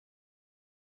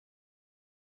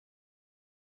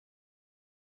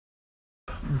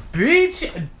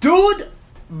Bitch, dude,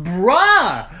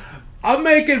 bruh, I'm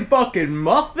making fucking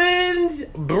muffins,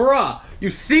 bruh. You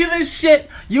see this shit?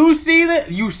 You see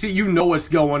that? You know what's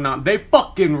going on. They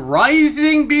fucking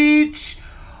rising, bitch.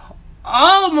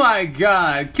 Oh my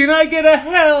god, can I get a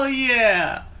hell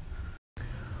yeah?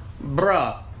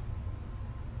 Bruh,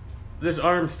 this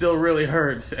arm still really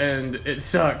hurts and it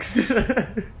sucks.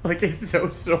 Like, it's so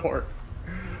sore.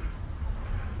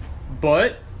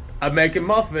 But I'm making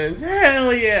muffins.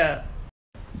 Hell yeah!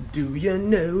 Do you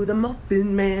know the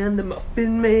Muffin Man, the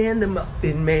Muffin Man, the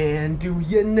Muffin Man? Do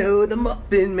you know the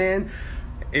Muffin Man?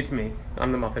 It's me.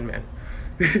 I'm the Muffin Man.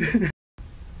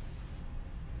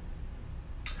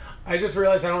 I just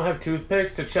realized I don't have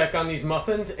toothpicks to check on these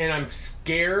muffins, and I'm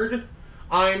scared.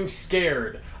 I'm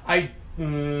scared. I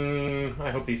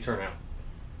hope these turn out.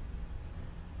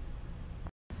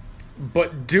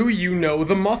 But do you know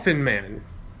the Muffin Man?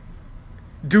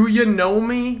 Do you know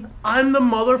me? I'm the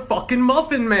motherfucking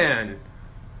Muffin Man.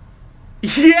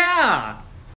 Yeah!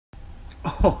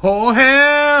 Oh,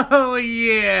 hell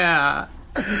yeah!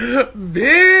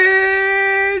 Bitch!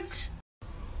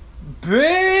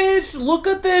 Bitch, look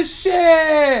at this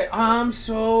shit! I'm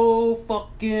so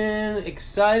fucking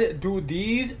excited. Dude,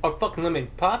 these are fucking lemon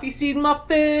poppy seed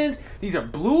muffins. These are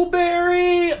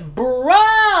blueberry.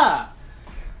 Bruh!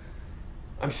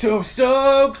 I'm so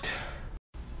stoked.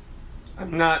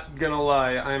 I'm not gonna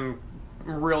lie, I'm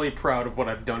really proud of what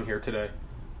I've done here today.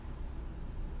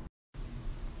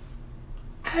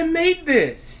 I made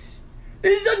this!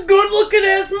 This is a good looking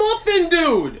ass muffin,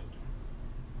 dude!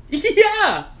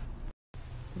 Yeah!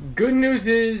 Good news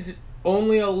is,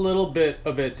 only a little bit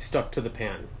of it stuck to the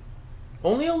pan.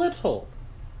 Only a little.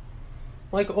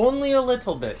 Like, only a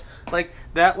little bit. Like,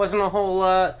 that wasn't a whole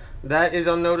lot, that is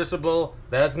unnoticeable,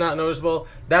 that's not noticeable,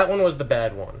 that one was the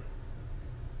bad one.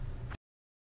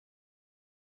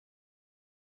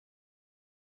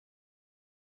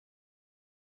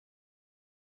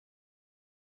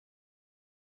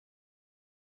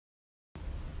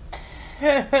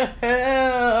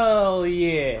 Hell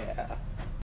yeah.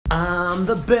 I'm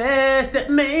the best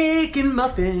at making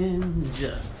muffins.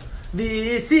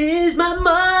 This is my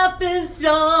muffin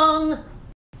song.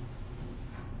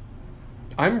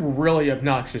 I'm really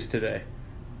obnoxious today.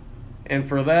 And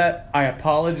for that, I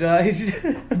apologize.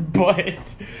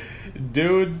 But,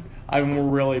 dude,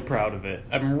 I'm really proud of it.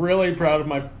 I'm really proud of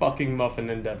my fucking muffin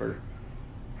endeavor.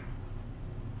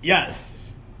 Yes.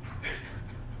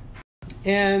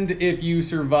 And if you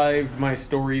survived my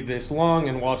story this long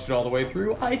and watched it all the way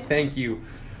through, I thank you.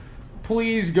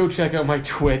 Please go check out my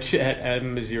Twitch at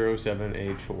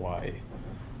M07HY.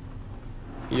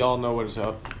 Y'all know what's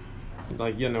up.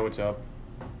 Like, you know what's up.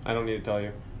 I don't need to tell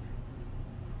you.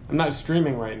 I'm not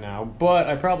streaming right now, but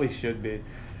I probably should be.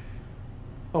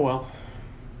 Oh well.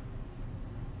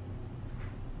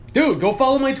 Dude, go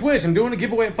follow my Twitch. I'm doing a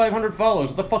giveaway at 500 followers.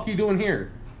 What the fuck are you doing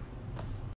here?